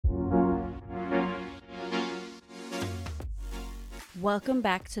Welcome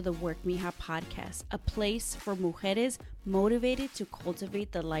back to the Work Mija podcast, a place for mujeres motivated to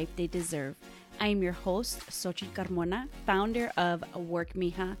cultivate the life they deserve. I am your host, Xochitl Carmona, founder of Work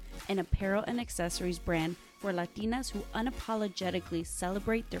Mija, an apparel and accessories brand for Latinas who unapologetically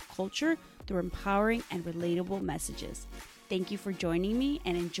celebrate their culture through empowering and relatable messages. Thank you for joining me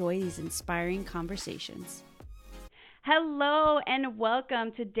and enjoy these inspiring conversations. Hello and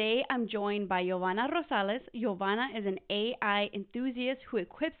welcome. Today I'm joined by Yovana Rosales. Yovana is an AI enthusiast who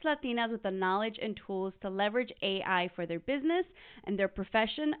equips Latinas with the knowledge and tools to leverage AI for their business and their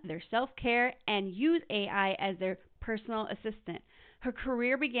profession, their self-care, and use AI as their personal assistant. Her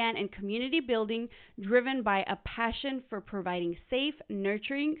career began in community building, driven by a passion for providing safe,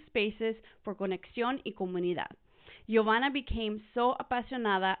 nurturing spaces for conexión y comunidad. Yovana became so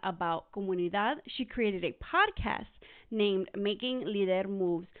apasionada about comunidad, she created a podcast named Making Líder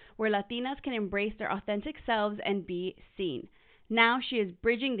Moves, where Latinas can embrace their authentic selves and be seen. Now she is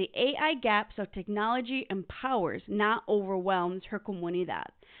bridging the AI gap so technology empowers, not overwhelms her comunidad.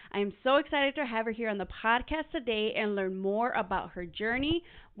 I am so excited to have her here on the podcast today and learn more about her journey.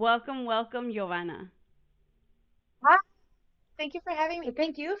 Welcome, Yovana. Hi, thank you for having me.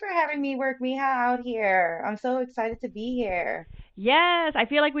 Thank you for having me work Miha out here. I'm so excited to be here. Yes, I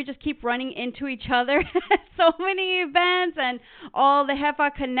feel like we just keep running into each other at so many events and all the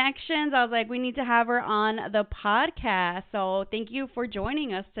HEFA connections. I was like, we need to have her on the podcast. So thank you for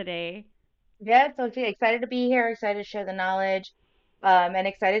joining us today. Yeah, so excited to be here, excited to share the knowledge, and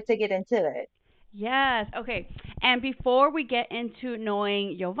excited to get into it. Yes. Okay. And before we get into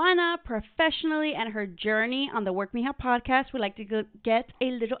knowing Giovanna professionally and her journey on the Work Me Out podcast, we like to get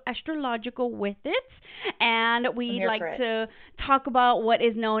a little astrological with it. And I'm we here like for it. to talk about what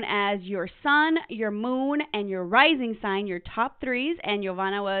is known as your sun, your moon, and your rising sign, your top threes. And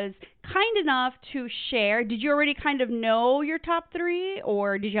Giovanna was kind enough to share. Did you already kind of know your top three,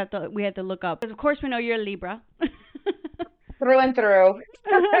 or did you have to? We had to look up. Because of course we know you're a Libra. Through and through.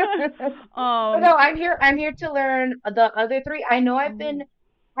 But um. no, I'm here to learn the other three. Oh. I know I've been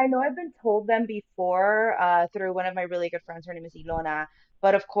told them before, through one of my really good friends. Her name is Ilona.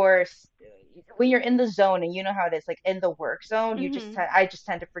 But of course, when you're in the zone and you know how it is, like in the work zone, Mhm. I just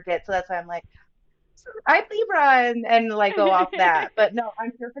tend to forget. So that's why I'm like, I'm Libra and like go off that. But no,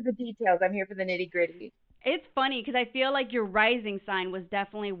 I'm here for the details. I'm here for the nitty gritty. It's funny because I feel like your rising sign was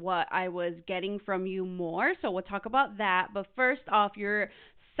definitely what I was getting from you more. So we'll talk about that. But first off, your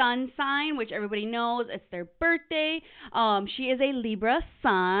sun sign, which everybody knows, it's their birthday. She is a Libra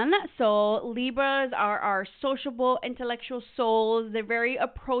sun. So Libras are our sociable, intellectual souls. They're very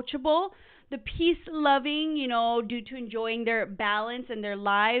approachable. The peace loving, due to enjoying their balance in their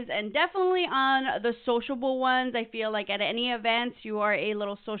lives, and definitely on the sociable ones. I feel like at any events, you are a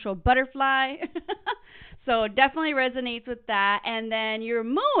little social butterfly. So definitely resonates with that. And then your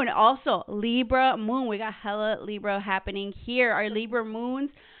moon, also Libra moon. We got hella Libra happening here. Our Libra moons.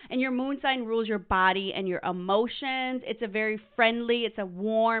 And your moon sign rules your body and your emotions. It's a very friendly, it's a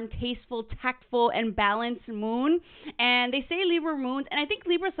warm, tasteful, tactful, and balanced moon. And they say Libra moons, and I think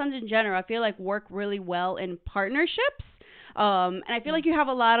Libra suns in general, I feel like work really well in partnerships. And I feel like you have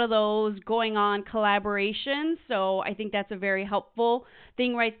a lot of those going on collaborations, so I think that's a very helpful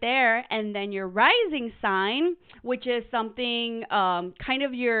thing right there. And then your rising sign, which is something kind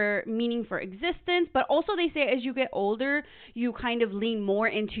of your meaning for existence, but also they say as you get older, you kind of lean more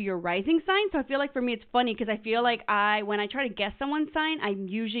into your rising sign. So I feel like for me, it's funny because I feel like when I try to guess someone's sign, I'm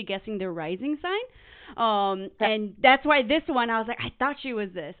usually guessing their rising sign. And that's why this one, I was like, I thought she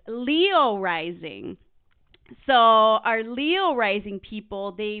was this Leo rising. So our Leo rising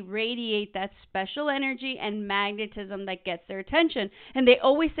people, they radiate that special energy and magnetism that gets their attention. And they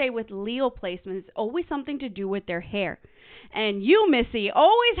always say with Leo placements, it's always something to do with their hair. And you, Missy,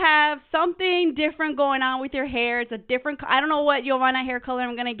 always have something different going on with your hair. It's a different. I don't know what Giovanna hair color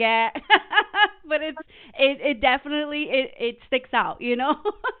I'm gonna get, but it definitely it sticks out.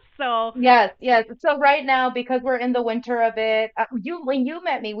 So Yes, yes. So right now, because we're in the winter of it, you when you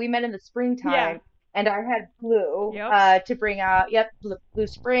met me, we met in the yeah, springtime, and I had blue yep. to bring out. Yep, blue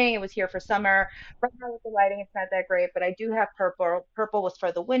spring. It was here for summer. Right now with the lighting, it's not that great, but I do have purple. Purple was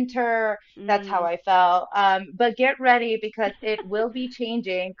for the winter. That's how Mm. I felt. But get ready because it will be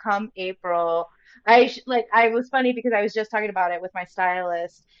changing come April. I was funny because I was just talking about it with my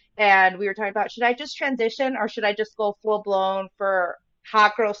stylist, and we were talking about should I just transition or should I just go full blown for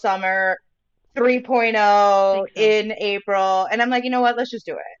Hot Girl Summer 3.0 Think so. in April. And I'm like, you know what? Let's just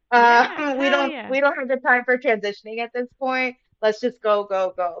do it. Yeah, We hell don't yeah. we don't have the time for transitioning at this point. Let's just go,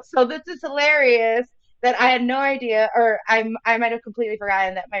 go, go. So this is hilarious that I had no idea, or I might have completely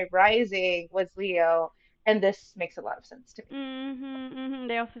forgotten that my rising was Leo, And this makes a lot of sense to me. Mhm, mhm.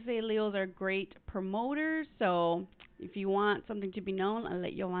 They also say Leos are great promoters, so if you want something to be known, I'll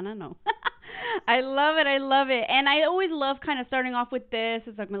let Yovana know. I love it. I love it. And I always love kind of starting off with this.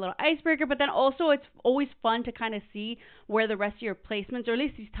 It's like my little icebreaker, but then also it's always fun to kind of see where the rest of your placements, or at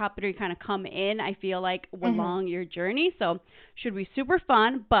least these top three, kind of come in. I feel like Hmm. along your journey. So should be super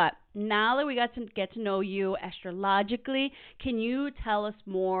fun. But now that we got to get to know you astrologically, can you tell us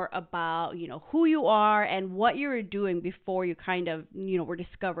more about, who you are and what you were doing before you kind of, were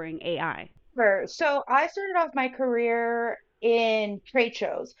discovering AI? Sure. So I started off my career in trade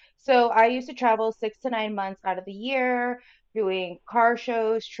shows. So I used to travel 6 to 9 months out of the year doing car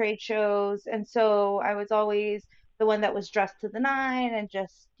shows, trade shows. And so I was always the one that was dressed to the nine and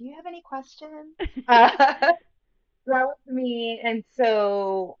just, do you have any questions? Uh, that was me. And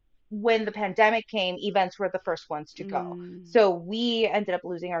so when the pandemic came, events were the first ones to go. mm, So we ended up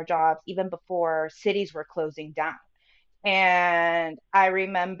losing our jobs even before cities were closing down. And I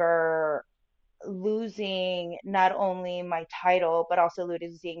remember losing not only my title, but also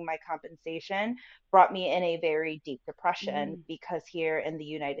losing my compensation brought me in a very deep depression mm, because here in the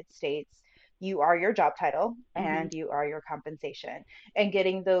United States, you are your job title mhm, and you are your compensation. And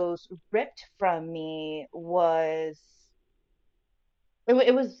getting those ripped from me was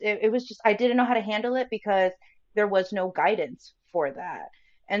it was just I didn't know how to handle it because there was no guidance for that.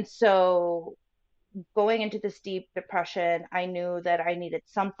 And so going into this deep depression, I knew that I needed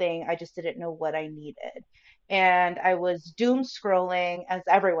something. I just didn't know what I needed. And I was doom scrolling, as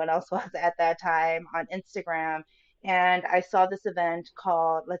everyone else was at that time, on Instagram. And I saw this event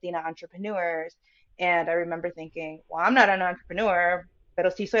called Latina Entrepreneurs. And I remember thinking, well, I'm not an entrepreneur, pero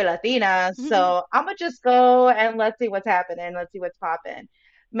sí soy Latina. mhm, So I'm going to just go and let's see what's happening. Let's see what's popping.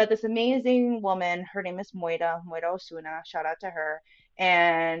 Met this amazing woman. Her name is Moira Osuna. Shout out to her.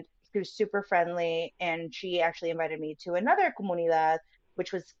 And she was super friendly, and she actually invited me to another comunidad,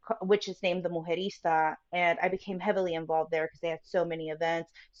 which is named the Mujerista, and I became heavily involved there because they had so many events,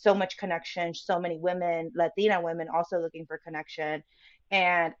 so much connection, so many women, Latina women, also looking for connection.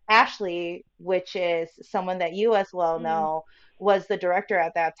 And Ashley, which is someone that you as well mm, know, was the director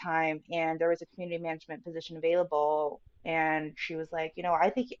at that time, and there was a community management position available. And she was like, I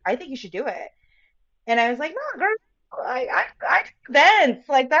think you should do it. And I was like, no, girl, I do events.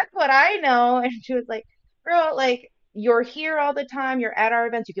 Like, that's what I know. And she was like, girl, like, you're here all the time. You're at our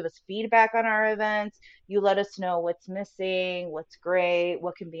events. You give us feedback on our events. You let us know what's missing, what's great,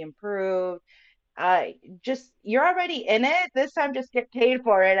 what can be improved. You're already in it. This time, just get paid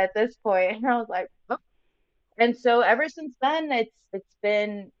for it at this point. And I was like, oh. And so ever since then, it's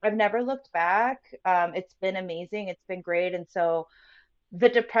been, I've never looked back. It's been amazing. It's been great. And so the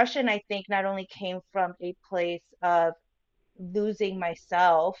depression, I think, not only came from a place of losing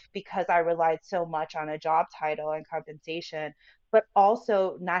myself because I relied so much on a job title and compensation, but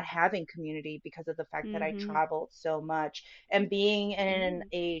also not having community because of the fact that I mhm, traveled so much. And being in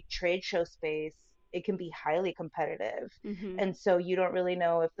mm, a trade show space, it can be highly competitive. mhm, And so you don't really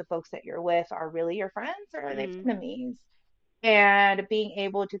know if the folks that you're with are really your friends or are they mm, enemies. And being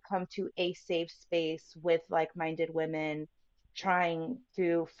able to come to a safe space with like-minded women trying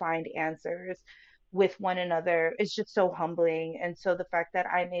to find answers with one another is just so humbling. And so the fact that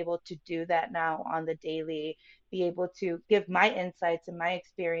I'm able to do that now on the daily, be able to give my insights and my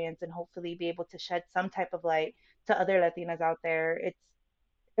experience and hopefully be able to shed some type of light to other Latinas out there,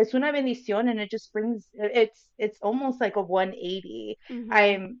 it's una bendición, and it just brings it's almost like a 180.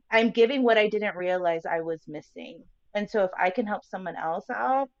 mhm. I'm giving what I didn't realize I was missing. And so if I can help someone else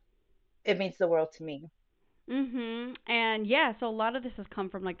out, it means the world to me. And yeah, so a lot of this has come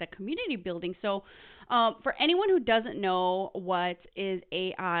from like the community building. So, for anyone who doesn't know what is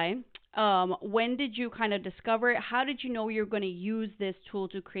AI, when did you kind of discover it? How did you know you're going to use this tool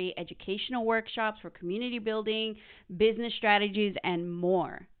to create educational workshops for community building, business strategies, and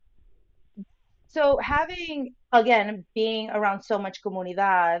more? So having again being around so much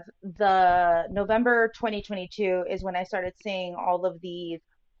comunidad, the November 2022 is when I started seeing all of these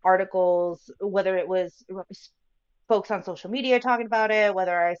articles, whether it was folks on social media talking about it,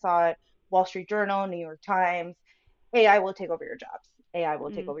 whether I saw it Wall Street Journal, New York Times, AI will take over your jobs. AI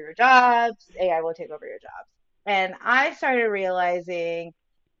will take Mm. over your jobs. AI will take over your jobs. And I started realizing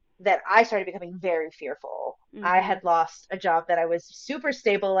that I started becoming very fearful. I Mhm. had lost a job that I was super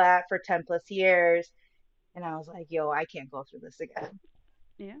stable at for 10 plus years. And I was like, yo, I can't go through this again.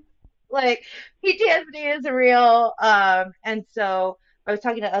 Yeah. Like, PTSD is real. And so I was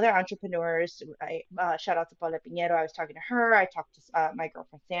talking to other entrepreneurs. I shout out to Paula Pinheiro. I was talking to her. I talked to my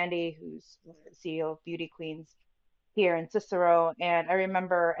girlfriend Sandy, who's the CEO of Beauty Queens. here in Cicero, and I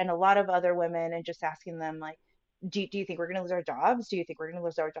remember, and a lot of other women, and just asking them like, do you think we're going to lose our jobs? Do you think we're going to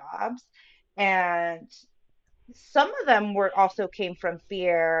lose our jobs? And some of them were also came from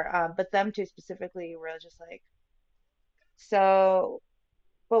fear, but them two specifically were just like, so,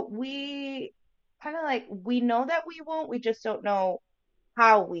 but we kind of like, we know that we won't, we just don't know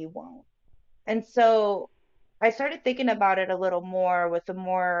how we won't. And so I started thinking about it a little more with the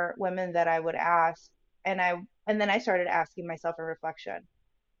more women that I would ask. And then I started asking myself in reflection,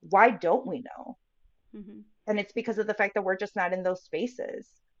 why don't we know? Mhm. And it's because of the fact that we're just not in those spaces.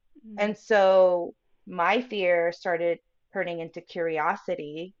 Mhm. And so my fear started turning into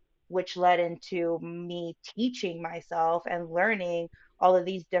curiosity, which led into me teaching myself and learning all of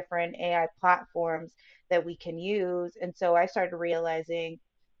these different AI platforms that we can use. And so I started realizing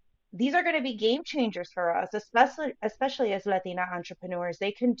these are going to be game changers for us, especially as Latina entrepreneurs.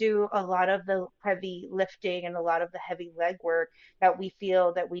 They can do a lot of the heavy lifting and a lot of the heavy legwork that we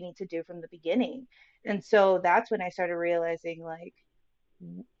feel that we need to do from the beginning. And so that's when I started realizing like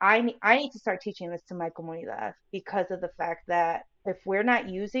I need to start teaching this to my comunidad because of the fact that if we're not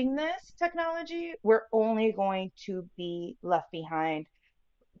using this technology, we're only going to be left behind.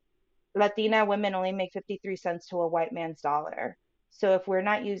 Latina women only make 53 cents to a white man's dollar. So if we're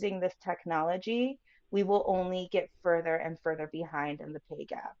not using this technology, we will only get further and further behind in the pay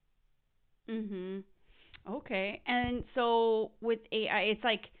gap. Mhm. Okay. And so with AI, it's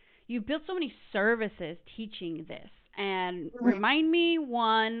like you built so many services teaching this. And Mhm. remind me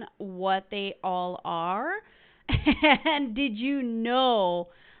one what they all are. And did you know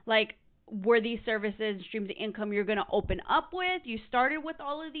like were these services and streams of income you're going to open up with? You started with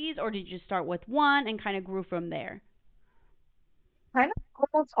all of these or did you start with one and kind of grew from there? Kind of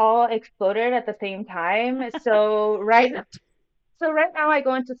almost all exploded at the same time. So right now I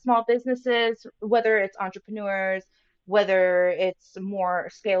go into small businesses, whether it's entrepreneurs, whether it's more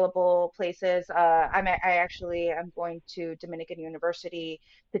scalable places. I actually am going to Dominican University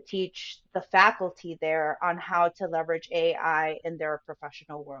to teach the faculty there on how to leverage AI in their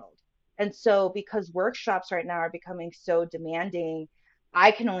professional world. And so because workshops right now are becoming so demanding,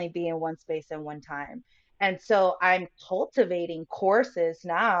 I can only be in one space and one time. And so I'm cultivating courses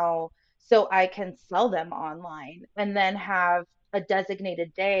now so I can sell them online and then have a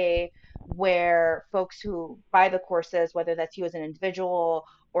designated day where folks who buy the courses, whether that's you as an individual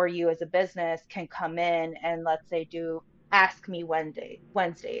or you as a business, can come in and let's say do ask me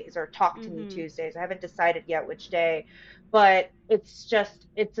Wednesdays or talk to me Mhm. Tuesdays. I haven't decided yet which day, but it's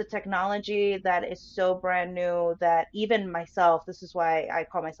a technology that is so brand new that even myself, this is why I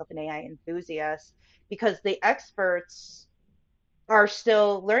call myself an AI enthusiast, because the experts are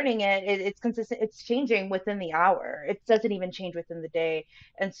still learning it. It's consistent, it's changing within the hour. It doesn't even change within the day.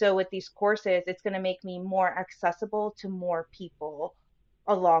 And so with these courses, it's going to make me more accessible to more people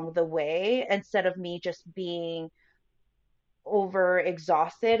along the way instead of me just being over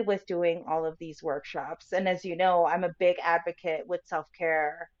exhausted with doing all of these workshops. And as you know, I'm a big advocate with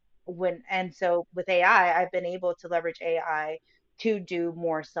self-care and so with AI, I've been able to leverage AI to do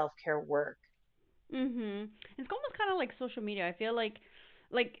more self-care work. Mhm. It's almost kind of like social media. I feel like,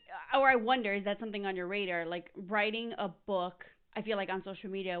 or I wonder, is that something on your radar? Like writing a book. I feel like on social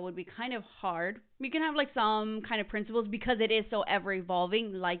media would be kind of hard. You can have like some kind of principles because it is so ever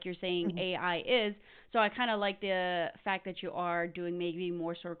evolving, like you're saying Mhm. AI is. So I kind of like the fact that you are doing maybe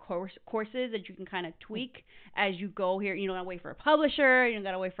more sort of courses that you can kind of tweak as you go here. You don't gotta wait for a publisher. You don't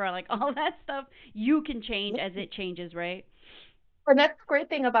gotta wait for like all that stuff. You can change as it changes, right? And that's the great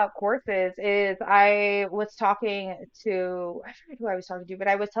thing about courses is I was talking to, I forget who I was talking to, but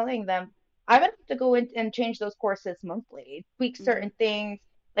I was telling them I'm gonna have to go in and change those courses monthly, tweak Mhm. certain things.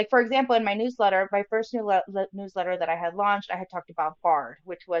 Like for example, in my newsletter, my first newsletter that I had launched, I had talked about Bard,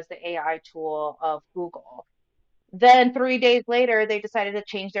 which was the AI tool of Google. Then 3 days later, they decided to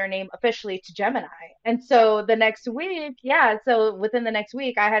change their name officially to Gemini. And so the next week, yeah, so within the next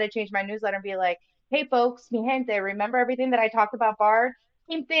week, I had to change my newsletter and be like, hey, folks, mi gente, remember everything that I talked about Bard?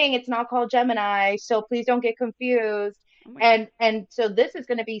 Same thing, it's not called Gemini, so please don't get confused. Oh my god. And so this is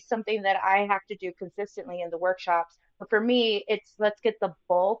going to be something that I have to do consistently in the workshops. But for me, it's let's get the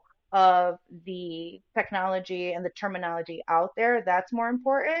bulk of the technology and the terminology out there. That's more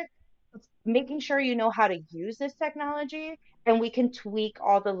important, making sure you know how to use this technology, and we can tweak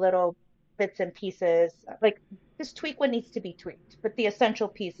all the little bits and pieces, like just tweak what needs to be tweaked, but the essential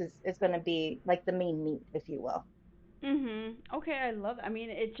piece is going to be like the main meat, if you will. Mhm. Okay, I love it. I mean,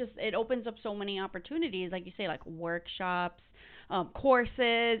 it just it opens up so many opportunities, like you say, like workshops.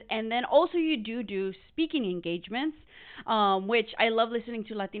 courses, and then also you do speaking engagements, which I love listening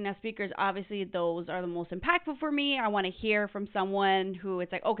to Latina speakers. Obviously, those are the most impactful for me. I want to hear from someone who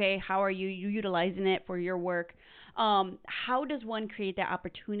it's like, okay, how are you utilizing it for your work? How does one create that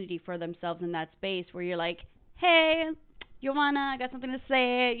opportunity for themselves in that space where you're like, hey, Yovana, I got something to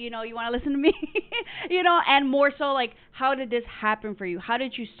say. You want to listen to me? And more so, like, how did this happen for you? How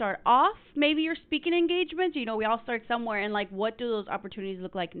did you start off? Maybe your speaking engagements. We all start somewhere, and like, what do those opportunities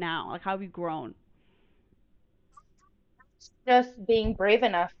look like now? Like, how have you grown? Just being brave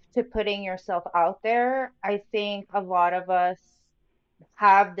enough to putting yourself out there. I think a lot of us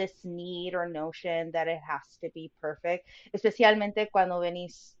have this need or notion that it has to be perfect, especialmente cuando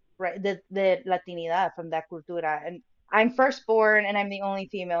venís right, the Latinidad from that cultura. And I'm firstborn and I'm the only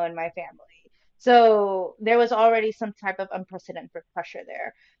female in my family. So there was already some type of unprecedented pressure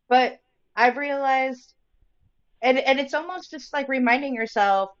there. But I've realized and it's almost just like reminding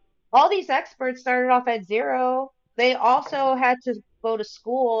yourself, all these experts started off at zero. They also had to go to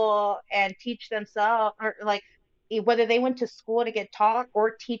school and teach themselves, or like whether they went to school to get taught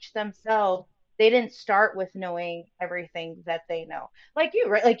or teach themselves, they didn't start with knowing everything that they know. Like you,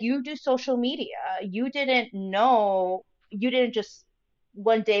 right? Like you do social media. You didn't know, you didn't just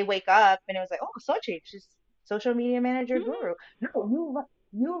one day wake up and it was like, oh, Sochi, she's social media manager Mhm. guru. No,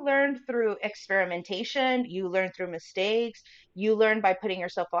 you learned through experimentation, you learned through mistakes, you learn by putting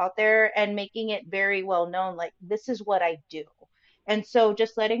yourself out there and making it very well known, like, this is what I do. And so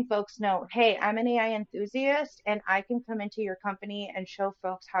just letting folks know, hey, I'm an AI enthusiast and I can come into your company and show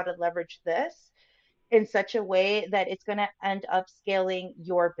folks how to leverage this in such a way that it's going to end up scaling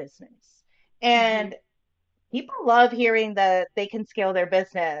your business. Mhm. And people love hearing that they can scale their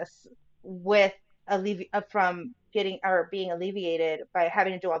business with from getting or being alleviated by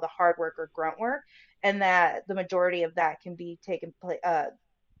having to do all the hard work or grunt work, and that the majority of that can be taken place.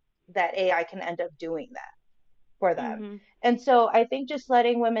 That AI can end up doing that for them. Mhm. And so I think just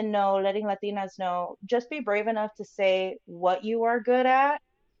letting women know, letting Latinas know, just be brave enough to say what you are good at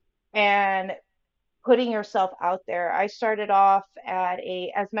and putting yourself out there. I started off at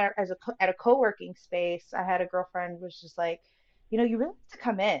a as matter as a at a co-working space. I had a girlfriend was just like, you really have to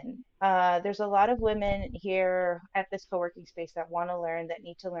come in. There's a lot of women here at this co-working space that want to learn, that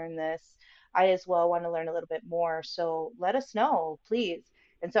need to learn this. I as well want to learn a little bit more. So let us know, please.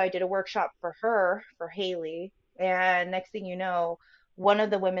 And so I did a workshop for her, for Haley. And next thing you know, one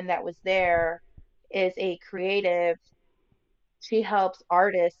of the women that was there is a creative. She helps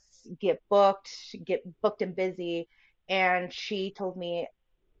artists get booked and busy. And she told me,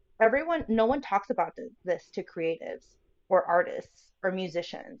 no one talks about this to creatives or artists or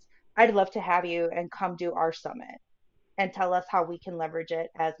musicians. I'd love to have you and come do our summit and tell us how we can leverage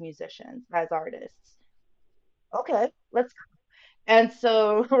it as musicians, as artists. Okay, let's. And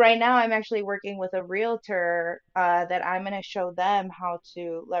so right now I'm actually working with a realtor that I'm going to show them how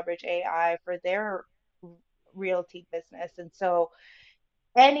to leverage AI for their realty business. And so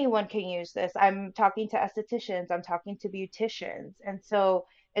anyone can use this. I'm talking to estheticians, I'm talking to beauticians. And so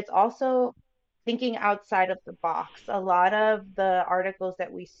it's also thinking outside of the box. A lot of the articles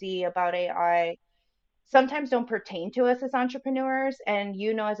that we see about AI sometimes don't pertain to us as entrepreneurs. And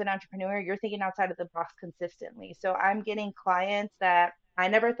as an entrepreneur, you're thinking outside of the box consistently. So I'm getting clients that I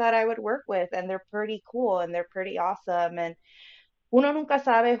never thought I would work with, and they're pretty cool and they're pretty awesome. And uno nunca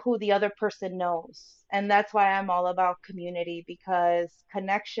sabe who the other person knows. And that's why I'm all about community, because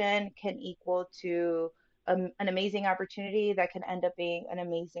connection can equal to an amazing opportunity that can end up being an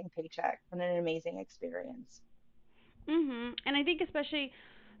amazing paycheck and an amazing experience. And I think especially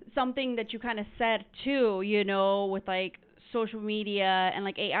something that you kind of said too, with like social media and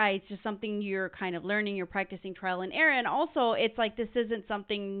like AI, it's just something you're kind of learning, you're practicing trial and error. And also, it's like this isn't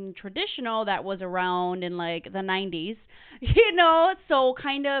something traditional that was around in like the 90s, So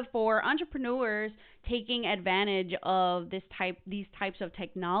kind of for entrepreneurs taking advantage of these types of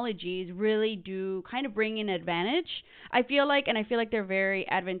technologies really do kind of bring an advantage. I feel like they're very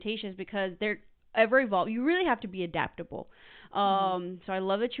advantageous because they're ever evolve. You really have to be adaptable. Mhm. So I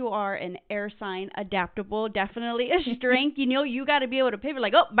love that you are an air sign, adaptable, definitely a strength. You got to be able to pivot.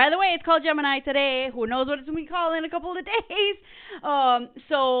 Like, oh, by the way, it's called Gemini today. Who knows what it's gonna be called in a couple of days?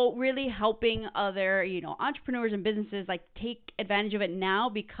 So really helping other, entrepreneurs and businesses like take advantage of it now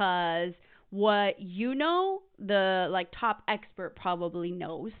because what the like top expert probably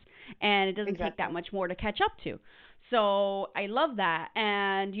knows, and it doesn't take that Exactly. much more to catch up to. So I love that.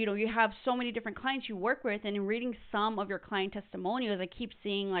 And, you have so many different clients you work with. And in reading some of your client testimonials, I keep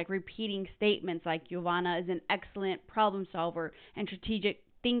seeing like repeating statements like Yovana is an excellent problem solver and strategic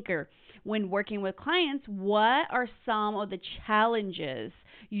thinker. When working with clients, what are some of the challenges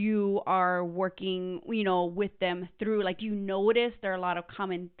you are working, with them through? Like, do you notice there are a lot of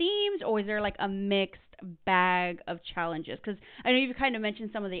common themes, or is there like a mixed bag of challenges? Because I know you've kind of mentioned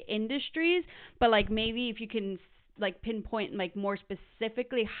some of the industries, but like maybe if you can like pinpoint like more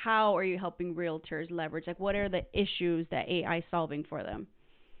specifically, how are you helping realtors leverage? Like, what are the issues that AI is solving for them?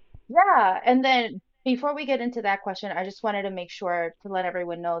 Yeah, and then before we get into that question, I just wanted to make sure to let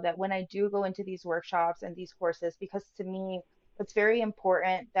everyone know that when I do go into these workshops and these courses, because to me, it's very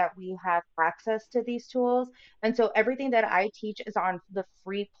important that we have access to these tools. And so everything that I teach is on the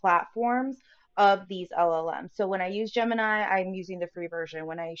free platforms of these LLMs. So when I use Gemini, I'm using the free version.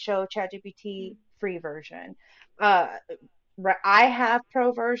 When I show ChatGPT, free version. Uh, I have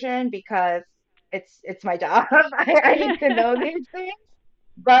pro version because it's my job. I need to know these things.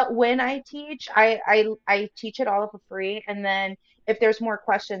 But when I teach, I teach it all for free. And then if there's more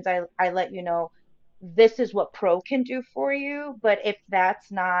questions, I let you know this is what Pro can do for you. But if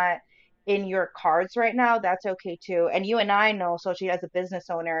that's not in your cards right now, that's okay too. And you and I know, so she as a business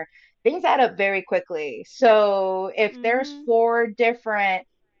owner, things add up very quickly. So if there's Mhm. four different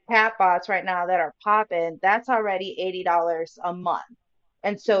chatbots right now that are popping, that's already $80 a month.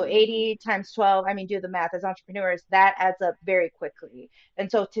 And so Mhm. 80 times 12, I mean, do the math as entrepreneurs, that adds up very quickly.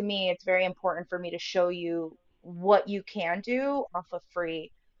 And so to me, it's very important for me to show you what you can do off of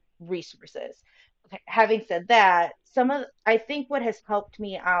free resources. Okay, having said that, I think what has helped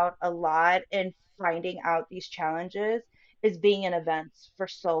me out a lot in finding out these challenges is being in events for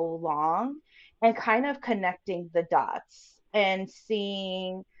so long and kind of connecting the dots and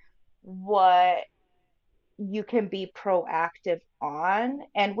seeing what you can be proactive on.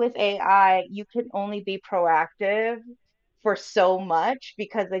 And with AI, you can only be proactive for so much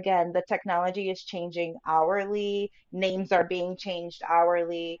because, again, the technology is changing hourly, names are being changed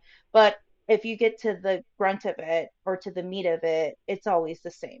hourly. But if you get to the grunt of it or to the meat of it, it's always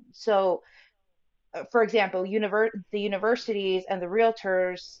the same. So, for example, the universities and the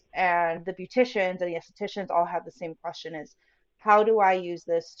realtors and the beauticians and the estheticians all have the same question is, how do I use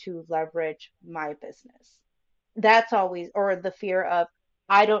this to leverage my business? That's always, or the fear of,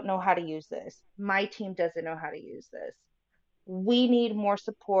 I don't know how to use this. My team doesn't know how to use this. We need more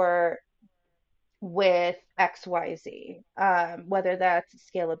support with XYZ, whether that's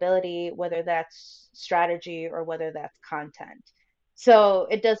scalability, whether that's strategy, or whether that's content. So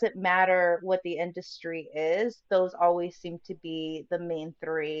it doesn't matter what the industry is, those always seem to be the main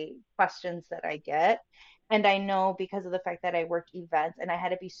three questions that I get. And I know because of the fact that I work events and I had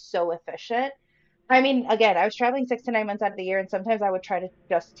to be so efficient. I mean, again, I was traveling 6 to 9 months out of the year, and sometimes I would try to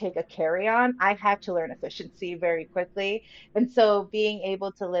just take a carry-on. I had to learn efficiency very quickly. And so being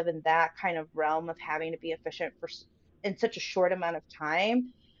able to live in that kind of realm of having to be efficient in such a short amount of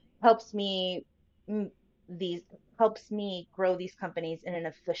time helps me mm, these helps me grow these companies in an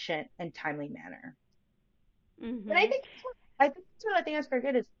efficient and timely manner. And Mhm. I think that's what I think that's very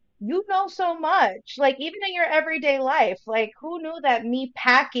good is you know so much. Like even in your everyday life, like who knew that me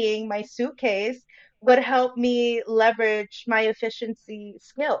packing my suitcase would help me leverage my efficiency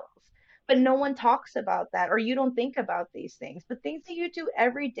skills? But no one talks about that, or you don't think about these things. But things that you do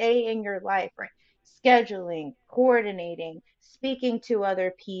every day in your life, right? Scheduling, coordinating, speaking to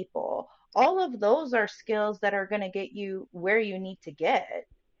other people, all of those are skills that are going to get you where you need to get.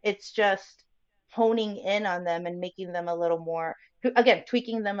 It's just honing in on them and making them a little more, again,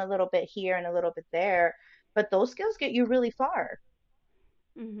 tweaking them a little bit here and a little bit there. But those skills get you really far.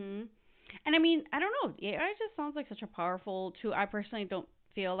 Mhm. And I mean, I don't know. AI just sounds like such a powerful tool. I personally don't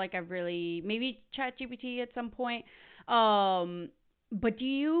feel like I've really maybe ChatGPT at some point. Um, but do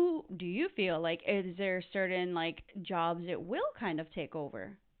you feel like is there certain like jobs it will kind of take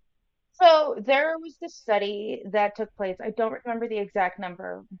over? So there was this study that took place. I don't remember the exact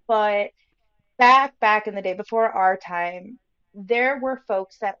number, but back in the day before our time, there were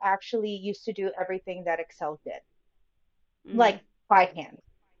folks that actually used to do everything that Excel did, like Mhm. by hand.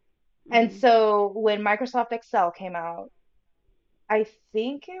 And Mhm. so when Microsoft Excel came out, I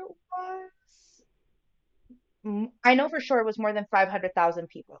think it was I know for sure it was more than 500,000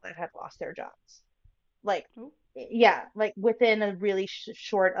 people that had lost their jobs. Like, Oh. yeah, like within a really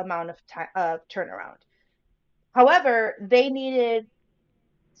short amount of time turnaround. However, they needed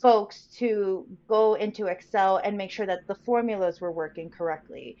folks to go into Excel and make sure that the formulas were working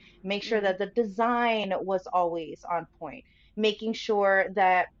correctly, make sure Mhm. that the design was always on point, making sure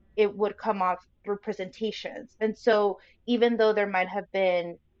that it would come off through presentations. And so, even though there might have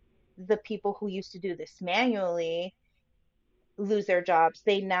been the people who used to do this manually lose their jobs,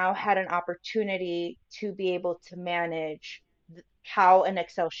 they now had an opportunity to be able to manage how an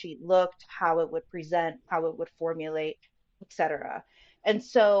Excel sheet looked, how it would present, how it would formulate, etc. And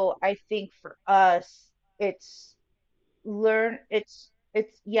so I think for us, it's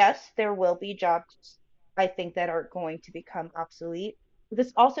it's yes, there will be jobs I think that are going to become obsolete. But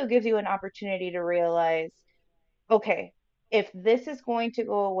this also gives you an opportunity to realize, okay, if this is going to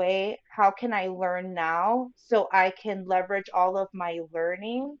go away, how can I learn now so I can leverage all of my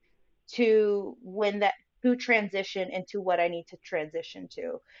learning to when that to transition into what I need to transition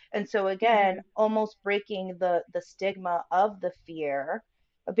to. And so again, Mhm. almost breaking the stigma of the fear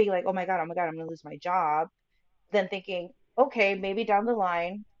of being like, oh my God, I'm gonna lose my job, then thinking, okay, maybe down the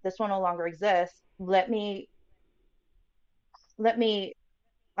line this one no longer exists. Let me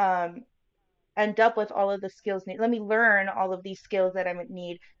um end up with all of the skills need. Let me learn all of these skills that I would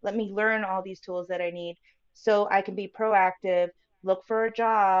need. Let me learn all these tools that I need so I can be proactive, look for a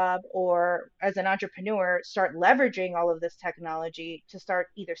job, or as an entrepreneur, start leveraging all of this technology to start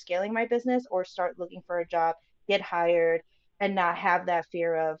either scaling my business or start looking for a job, get hired, and not have that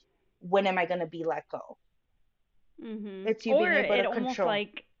fear of when am I going to be let go. Mhm. It's you Or being able it to almost control.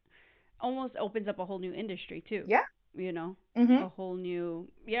 like almost opens up a whole new industry too. Yeah. You know, Hmm. a whole new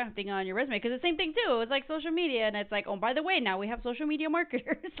thing on your resume. Because the same thing too. It's like social media, and it's like, oh, by the way, now we have social media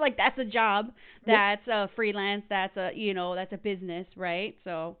marketers. Like that's a job, Yeah. that's a freelance, that's a that's a business, right?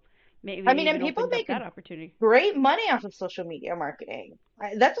 So maybe I it mean, and even people opens up make that opportunity. great money off of social media marketing.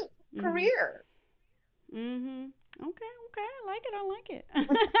 That's a Mhm. career. Mhm. Okay. Okay. I like it. I like it.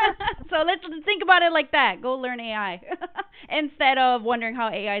 So let's think about it like that. Go learn AI instead of wondering how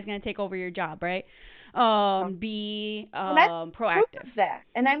AI is going to take over your job, right? Be And I'm proof proactive. of that.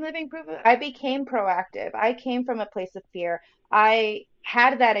 And I'm living proof of I became proactive. I came from a place of fear. I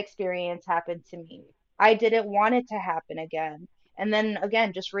had that experience happen to me. I didn't want it to happen again. And then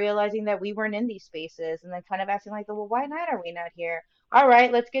again, just realizing that we weren't in these spaces and then kind of asking like, well, why not are we not here? All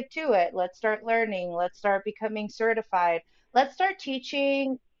right, let's get to it. Let's start learning. Let's start becoming certified. Let's start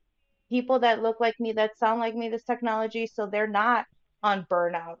teaching people that look like me, that sound like me, this technology, so they're not on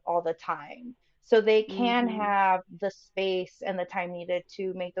burnout all the time. So they can Mhm. have the space and the time needed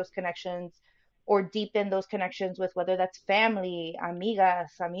to make those connections or deepen those connections with whether that's family, amigas,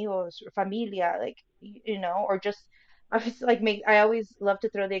 amigos, familia, like or just I was like make I always love to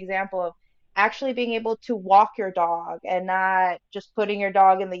throw the example of actually being able to walk your dog and not just putting your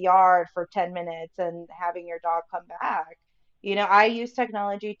dog in the yard for 10 minutes and having your dog come back. I use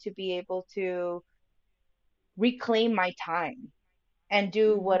technology to be able to reclaim my time and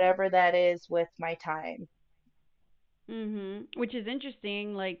do Mhm. whatever that is with my time. Mhm. Which is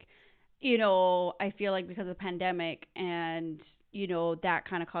interesting. Like, I feel like because of the pandemic and that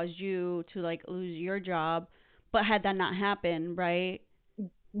kind of caused you to like lose your job. But had that not happened, right?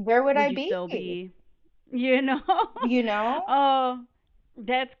 Where would Would I you be? still be, you know? You know? Oh,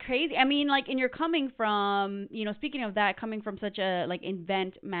 that's crazy. I mean, like, and you're coming from, speaking of that, coming from such a like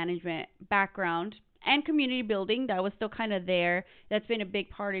event management background and community building that was still kind of there. That's been a big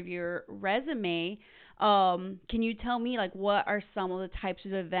part of your resume. Can you tell me like what are some of the types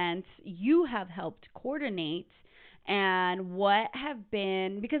of events you have helped coordinate, and what have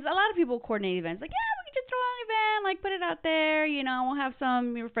been because a lot of people coordinate events like yeah we can just throw an event like put it out there we'll have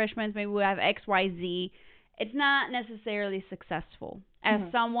some refreshments maybe we'll have XYZ. It's not necessarily successful. As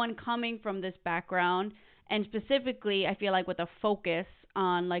Mhm. someone coming from this background, and specifically, I feel like with a focus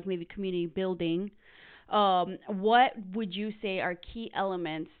on like maybe community building, what would you say are key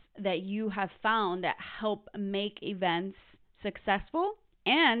elements that you have found that help make events successful?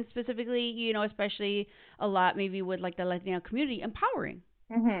 And specifically, especially a lot maybe with like the Latino community, empowering.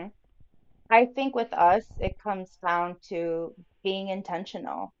 Mhm. I think with us, it comes down to being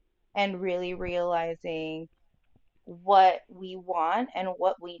intentional and really realizing what we want and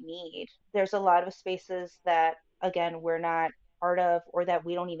what we need. There's a lot of spaces that, again, we're not part of, or that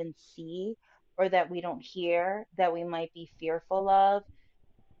we don't even see, or that we don't hear, that we might be fearful of.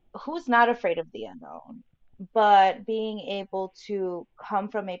 Who's not afraid of the unknown? But being able to come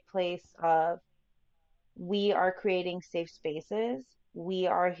from a place of we are creating safe spaces. We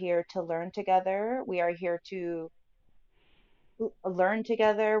are here to learn together. We are here to learn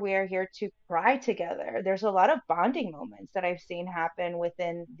together. We are here to cry together. There's a lot of bonding moments that I've seen happen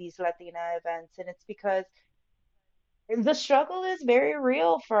within these Latina events, and it's because the struggle is very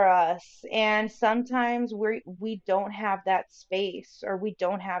real for us. And sometimes we don't have that space or we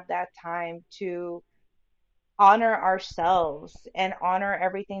don't have that time to honor ourselves and honor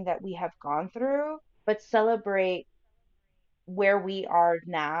everything that we have gone through, but celebrate where we are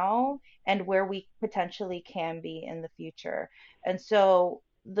now and where we potentially can be in the future. And so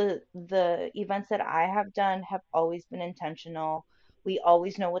the events that I have done have always been intentional. We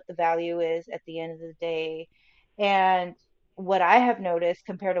always know what the value is at the end of the day. And what I have noticed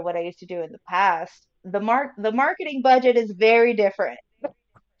compared to what I used to do in the past, the marketing budget is very different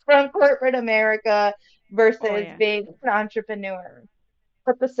from corporate America Oh versus yeah. being an entrepreneur.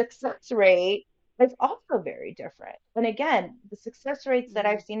 But the success rate is also very different. And again, the success rates that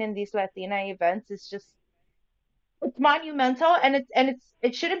I've Mhm. seen in these Latina events is just it's monumental, and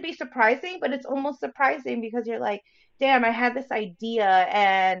it shouldn't be surprising, but it's almost surprising because you're like, damn, I had this idea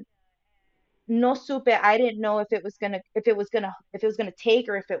and no supe. I didn't know if it was gonna take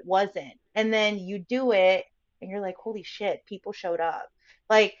or if it wasn't. And then you do it and you're like, holy shit, people showed up.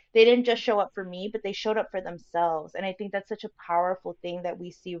 Like they didn't just show up for me, but they showed up for themselves. And I think that's such a powerful thing that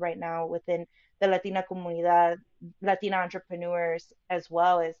we see right now within the Latina comunidad, Latina entrepreneurs as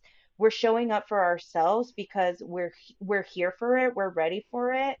well as we're showing up for ourselves because we're here for it, we're ready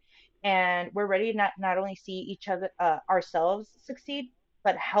for it, and we're ready to not only see each other ourselves succeed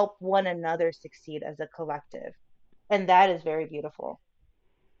but help one another succeed as a collective. And that is very beautiful.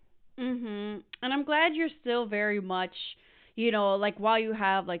 Mhm. And I'm glad you're still very much, like while you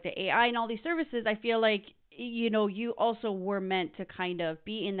have like the AI and all these services, I feel like you also were meant to kind of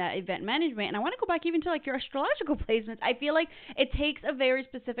be in that event management. And I want to go back even to like your astrological placements. I feel like it takes a very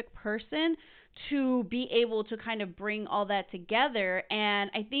specific person to be able to kind of bring all that together. And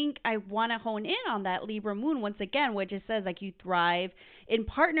I think I want to hone in on that Libra moon once again, which it says like you thrive in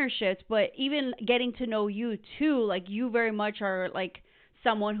partnerships, but even getting to know you too, like you very much are like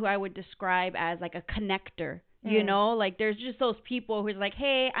someone who I would describe as like a connector. Mm. Like there's just those people who's like,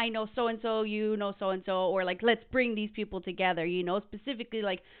 hey, I know so and so, you know so and so, or like let's bring these people together. Specifically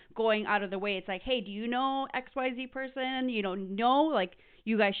like going out of the way. It's like, hey, do you know XYZ person? No, like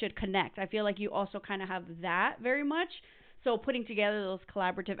you guys should connect. I feel like you also kind of have that very much. So putting together those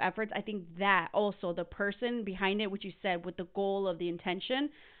collaborative efforts, I think that also the person behind it, which you said with the goal of the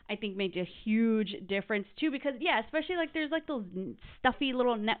intention, I think made a huge difference too. Because yeah, especially like there's like those stuffy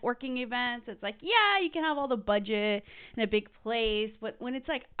little networking events. It's like yeah, you can have all the budget in a big place, but when it's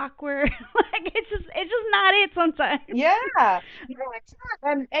like awkward, like it's just not it sometimes. Yeah, no, it's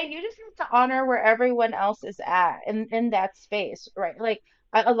not. And you just have to honor where everyone else is at in that space, right? Like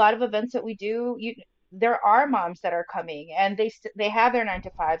a lot of events that we do, there are moms that are coming and they have their 9 to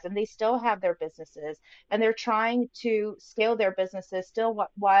 5s and they still have their businesses and they're trying to scale their businesses still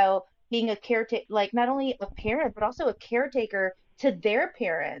while being a caretaker, like not only a parent but also a caretaker to their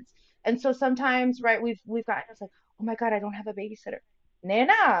parents. And so sometimes, right, we've gotten it's like, oh my God, I don't have a babysitter.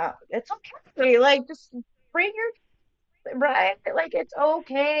 Nana, it's okay. Like just bring your right? Like it's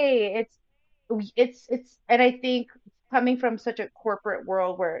okay. And I think coming from such a corporate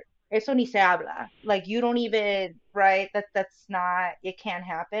world where eso ni se habla, like you don't even, right? That's not, it can't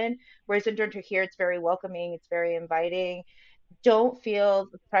happen. Whereas in Turkey here, it's very welcoming, it's very inviting. Don't feel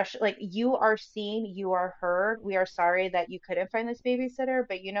the pressure. Like you are seen, you are heard. We are sorry that you couldn't find this babysitter,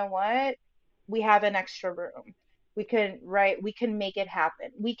 but you know what? We have an extra room. We can, right? We can make it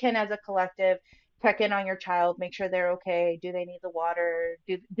happen. We can, as a collective, check in on your child, make sure they're okay. Do they need the water?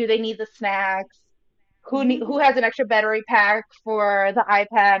 Do they need the snacks? Who has an extra battery pack for the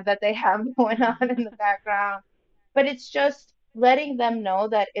iPad that they have going on in the background? But it's just letting them know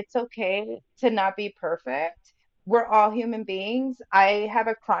that it's okay to not be perfect. We're all human beings. Uh I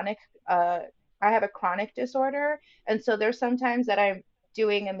have a chronic disorder, and so there's sometimes that I'm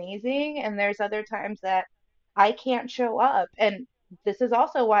doing amazing and there's other times that I can't show up. And this is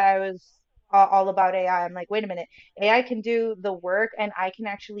also why I was all about AI. I'm like, wait a minute, AI can do the work and I can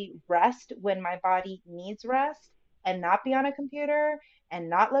actually rest when my body needs rest and not be on a computer and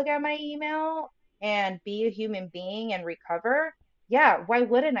not look at my email and be a human being and recover. Yeah, why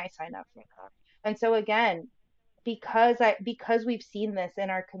wouldn't I sign up for that? And so again, because we've seen this in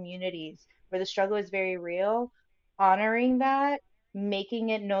our communities where the struggle is very real, honoring that,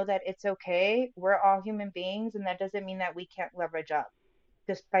 making it know that it's okay. We're all human beings, and that doesn't mean that we can't leverage up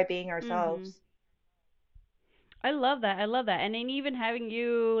just by being Mhm. ourselves. I love that. I love that. And then even having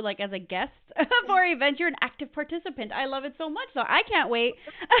you like as a guest for an event, you're an active participant. I love it so much. So I can't wait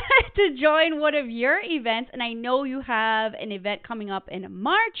to join one of your events. And I know you have an event coming up in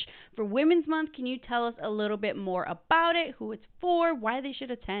March for Women's Month. Can you tell us a little bit more about it, who it's for, why they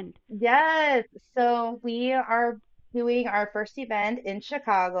should attend? Yes. So we are doing our first event in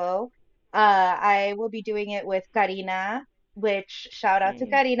Chicago. I will be doing it with Karina, which shout out to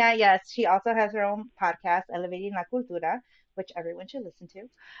Yay. Karina. Yes, she also has her own podcast, Elevating La Cultura, which everyone should listen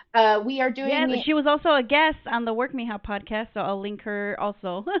to. We are Yeah, doing it. she was also a guest on the Work Me How podcast, so I'll link her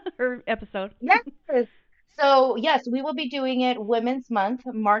also, her episode. Yes. So, yes, we will be doing it Women's Month,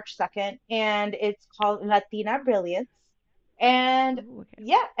 March 2nd, and it's called Latina Brilliance. And Ooh, okay.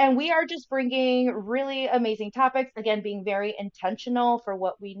 yeah, and we are just bringing really amazing topics, again, being very intentional for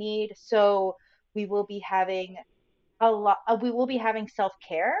what we need. So we will be having we will be having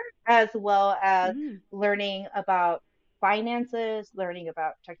self-care as well as Mm. learning about finances, learning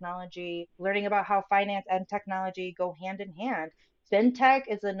about technology, learning about how finance and technology go hand in hand. Fintech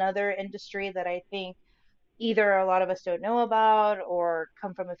is another industry that I think either a lot of us don't know about or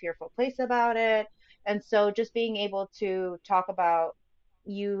come from a fearful place about it. And so just being able to talk about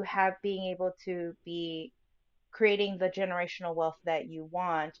you have being able to be creating the generational wealth that you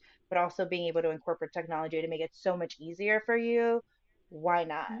want, but also being able to incorporate technology to make it so much easier for you. Why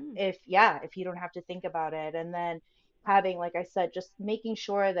not? Mm. If you don't have to think about it. And then having, like I said, just making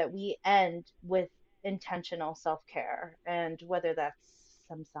sure that we end with intentional self-care, and whether that's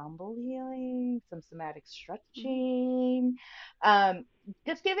some sambal healing, some somatic Mm. stretching,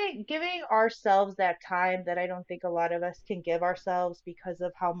 just giving ourselves that time that I don't think a lot of us can give ourselves because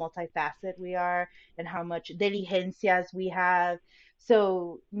of how multifaceted we are and how much diligencias we have.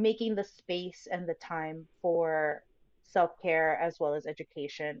 So making the space and the time for self-care as well as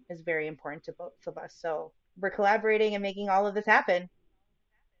education is very important to both of us. So we're collaborating and making all of this happen.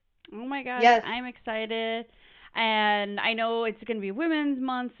 Oh my gosh, Yes, I'm excited. And I know it's going to be Women's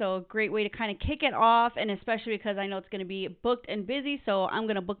Month, so a great way to kind of kick it off. And especially because I know it's going to be booked and busy, so I'm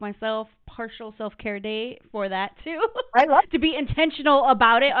going to book myself partial self care day for that too, I love to be intentional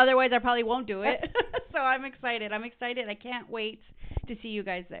about it. Otherwise, I probably won't do it. it. So I'm excited. I'm excited. I can't wait to see you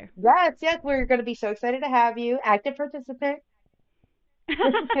guys there. Yes, yes, we're going to be so excited to have you. Active participant.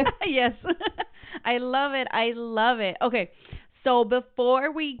 Yes. I love it. I love it. Okay. So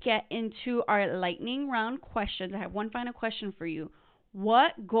before we get into our lightning round questions, I have one final question for you.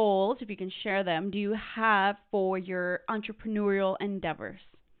 What goals, if you can share them, do you have for your entrepreneurial endeavors?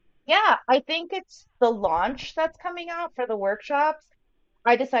 Yeah, I think it's the launch that's coming out for the workshops.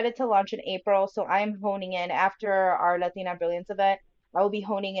 I decided to launch in April, so I'm honing in after our Latina Brilliance event. I will be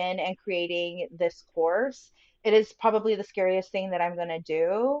honing in and creating this course. It is probably the scariest thing that I'm going to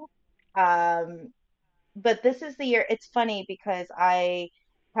do. Um, but this is the year. It's funny because I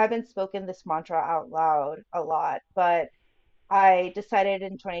haven't spoken this mantra out loud a lot, but I decided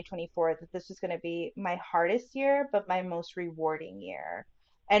in 2024 that this was going to be my hardest year, but my most rewarding year.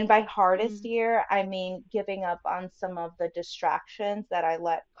 And by hardest Mm, year, I mean giving up on some of the distractions that I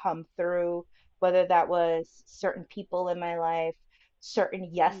let come through, whether that was certain people in my life, certain mm,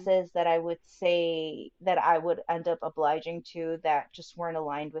 yeses that I would say that I would end up obliging to that just weren't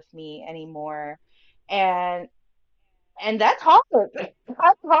aligned with me anymore. And that's hard.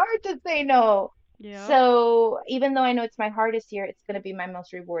 That's hard to say no. yep. So even though I know it's my hardest year, it's going to be my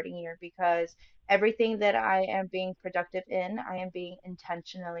most rewarding year because everything that I am being productive in, I am being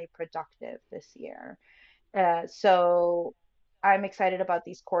intentionally productive this year. So I'm excited about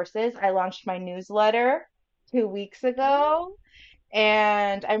these courses. I launched my newsletter 2 weeks Ooh. ago.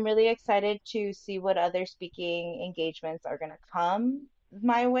 And I'm really excited to see what other speaking engagements are going to come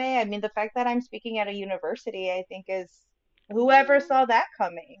my way. I mean, the fact that I'm speaking at a university, I think is whoever Ooh. saw that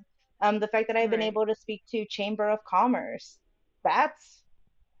coming. The fact that I've been Right. able to speak to Chamber of Commerce, that's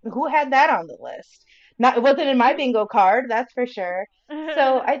who had that on the list? Not, it wasn't in my bingo card, that's for sure.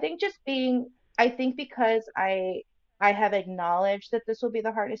 So I think just being, I think because I have acknowledged that this will be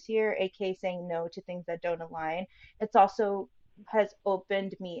the hardest year, aka saying no to things that don't align. It's also has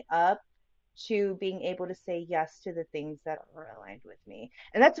opened me up to being able to say yes to the things that are aligned with me.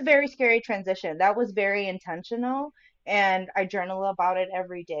 And that's a very scary transition. That was very intentional. And I journal about it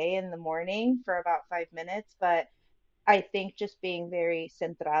every day in the morning for about 5 minutes. But I think just being very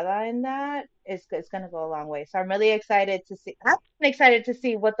centrada in that is going to go a long way. So I'm really excited to see. I'm excited to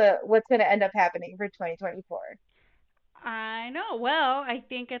see what's going to end up happening for 2024. I know. Well, I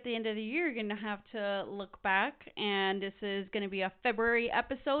think at the end of the year, you're going to have to look back, and this is going to be a February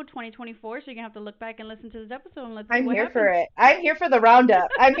episode, 2024. So you're going to have to look back and listen to this episode, and let's see I'm what here for happens. it. I'm here for the roundup.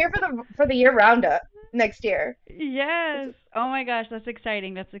 I'm here for the year roundup next year. Yes. Oh my gosh, that's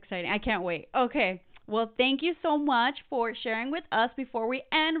exciting. That's exciting. I can't wait. Okay. Well, thank you so much for sharing with us. Before we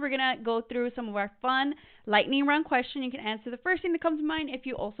end, we're going to go through some of our fun lightning round questions. You can answer the first thing that comes to mind. If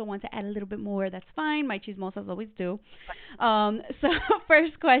you also want to add a little bit more, that's fine. My chismosas always do. So,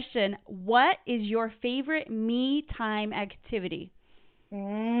 first question. What is your favorite me time activity?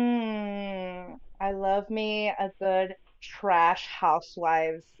 I love me a good trash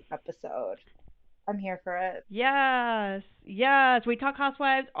housewives episode. I'm here for it. Yes, yes. We talk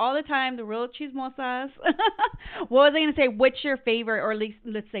housewives all the time, the real chismosas. What was I going to say? What's your favorite, or at least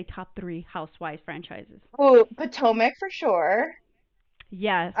let's say top three housewives franchises? Ooh, Potomac for sure.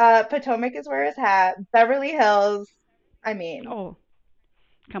 Yes. Potomac is where it's at. Beverly Hills. I mean, Oh,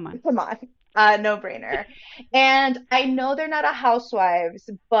 come on. come on. No brainer. And I know they're not a housewives,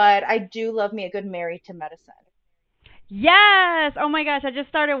 but I do love me a good Married to Medicine. Yes. Oh my gosh, I just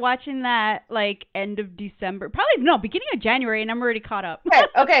started watching that like end of December. Probably no, beginning of January and I'm already caught up. Okay,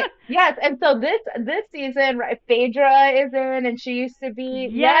 okay, yes. And so this season, right, Phaedra is in, and she used to be,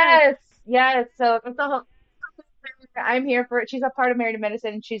 Yes. yes, yes. So it's a whole, I'm here for it. She's a part of Married to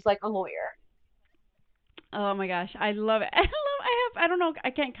Medicine, and she's like a lawyer. Oh my gosh, I love it. I don't know,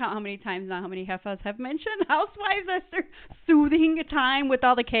 I can't count how many times now how many heifers have mentioned housewives as their soothing time with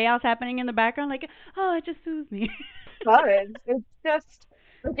all the chaos happening in the background. Like, oh, it just soothes me. Does. It's just,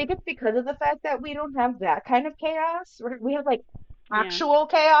 I think it's because of the fact that we don't have that kind of chaos. We have like Yeah. actual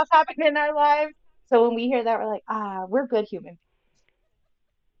chaos happening in our lives. So when we hear that, we're like, ah, we're good human.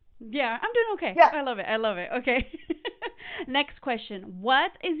 Yeah, I'm doing okay. Yeah. I love it. I love it. Okay. Next question.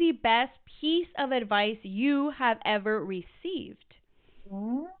 What is the best piece of advice you have ever received?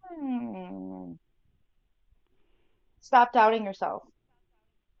 Mm. Stop doubting yourself.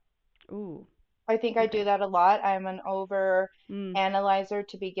 Ooh, I think I do okay. that a lot. I'm an over Mm, analyzer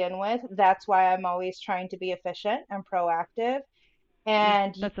to begin with. That's why I'm always trying to be efficient and proactive.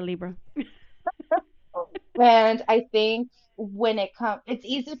 And that's a Libra. And I think when it comes, it's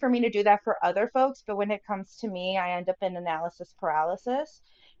easy for me to do that for other folks, but when it comes to me, I end up in analysis paralysis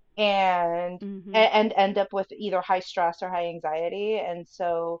and Mhm. and end up with either high stress or high anxiety. And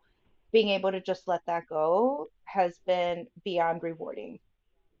so being able to just let that go has been beyond rewarding.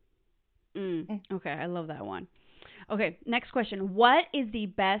 Mm. Okay, I love that one. Okay, next question. What is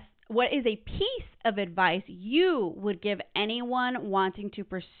a piece of advice you would give anyone wanting to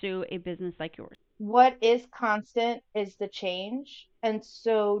pursue a business like yours? What is constant is the change. And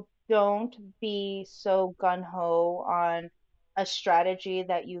so don't be so gun ho on a strategy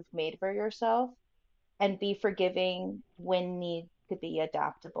that you've made for yourself and be forgiving when need to be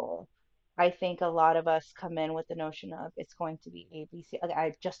adaptable. I think a lot of us come in with the notion of it's going to be ABC. Like,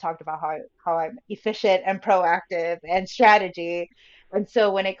 I just talked about how I'm efficient and proactive and strategy. And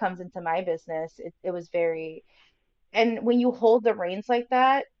so when it comes into my business, it was very, and when you hold the reins like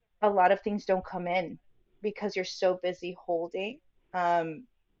that, a lot of things don't come in because you're so busy holding, um,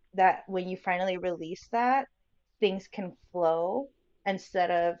 that when you finally release that, things can flow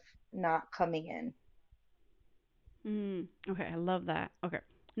instead of not coming in. Okay, I love that. Okay.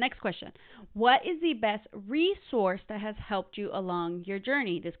 Next question. What is the best resource that has helped you along your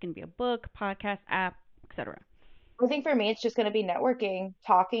journey? This can be a book, podcast, app, etc. I think for me, it's just going to be networking,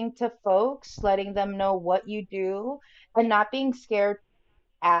 talking to folks, letting them know what you do, and not being scared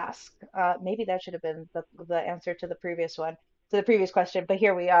to ask. Maybe that should have been the answer to the previous one, to the previous question, but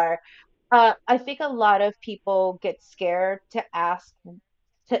here we are. I think a lot of people get scared to ask,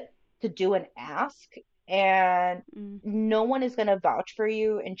 to do an ask, and Mm, no one is going to vouch for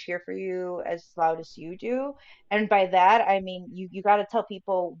you and cheer for you as loud as you do. And by that, I mean you got to tell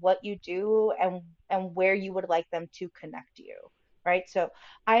people what you do and where you would like them to connect you, right? So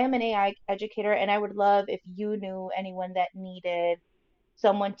I am an AI educator, and I would love if you knew anyone that needed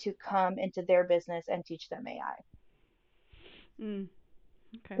someone to come into their business and teach them AI. mm,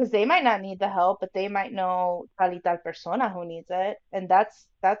 okay. Because they might not need the help, but they might know tal y tal persona who needs it. And that's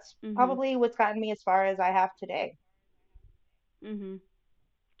Mhm. probably what's gotten me as far as I have today. Mhm.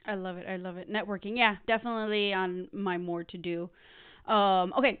 I love it. I love it. Networking. Yeah, definitely on my more to do.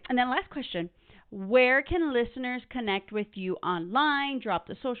 Okay, and then last question. Where can listeners connect with you online? Drop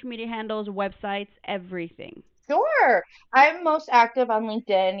the social media handles, websites, everything. Sure. I'm most active on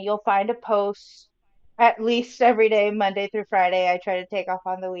LinkedIn. You'll find a post at least every day, Monday through Friday. I try to take off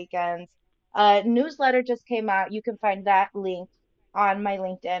on the weekends. Newsletter just came out. You can find that link on my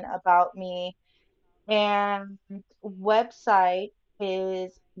LinkedIn about me. And website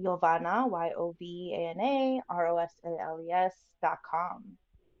is Yovana, YOVANA, ROSALES.com.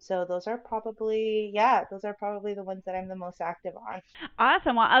 So those are probably, yeah, those are probably the ones that I'm the most active on.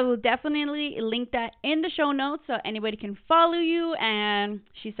 Awesome. Well, I will definitely link that in the show notes so anybody can follow you. And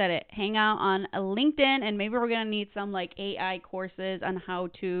she said it, hang out on a LinkedIn, and maybe we're gonna need some like AI courses on how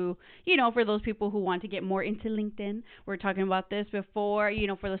to, for those people who want to get more into LinkedIn. We're talking about this before,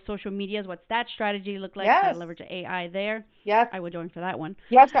 for the social medias. What's that strategy look like? How to Yes, leverage the AI there? yes, I would join for that one.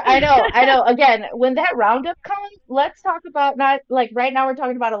 yes. I know, I know. Again, when that roundup comes, let's talk about, not like right now we're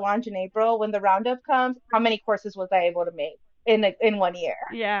talking about a launch in April. When the roundup comes, how many courses was I able to make in one year?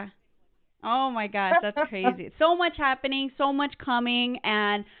 Yeah. Oh my gosh, that's crazy. So much happening, so much coming,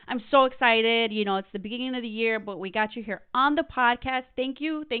 and I'm so excited. You know, it's the beginning of the year, but we got you here on the podcast. Thank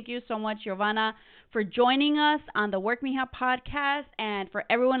you. Thank you so much, Giovanna, for joining us on the Work Me Out podcast. And for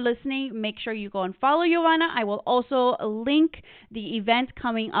everyone listening, make sure you go and follow Giovanna. I will also link the event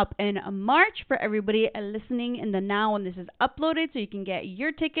coming up in March for everybody listening in the now when this is uploaded so you can get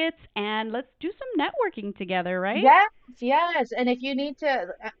your tickets and let's do some networking together, right? Yes, yes. And if you need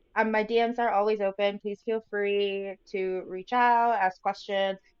to, my DMs are always open. Please feel free to reach out, ask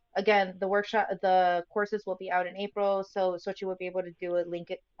questions. Again, the workshop, the courses will be out in April, so Sochi will be able to do a link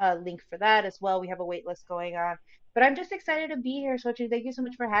for that as well. We have a wait list going on. But I'm just excited to be here, Sochi. Thank you so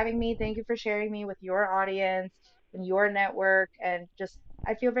much for having me. Thank you for sharing me with your audience and your network. And just,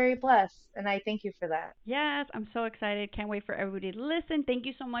 I feel very blessed, and I thank you for that. Yes, I'm so excited. Can't wait for everybody to listen. Thank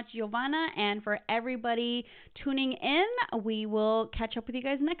you so much, Giovanna. And for everybody tuning in, we will catch up with you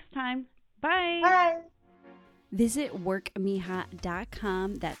guys next time. Bye. Bye. Visit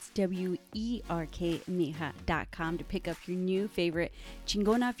workmija.com, that's WERK to pick up your new favorite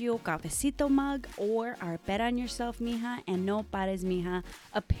Chingona Fuel cafecito mug or our Bet on Yourself Mija and No Pares Mija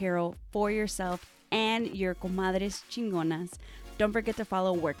apparel for yourself and your comadres chingonas. Don't forget to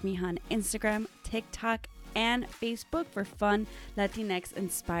follow Work Mija on Instagram, TikTok, and Facebook for fun Latinx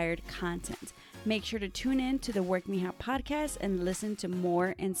inspired content. Make sure to tune in to the Work Mija podcast and listen to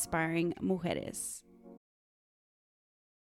more inspiring mujeres.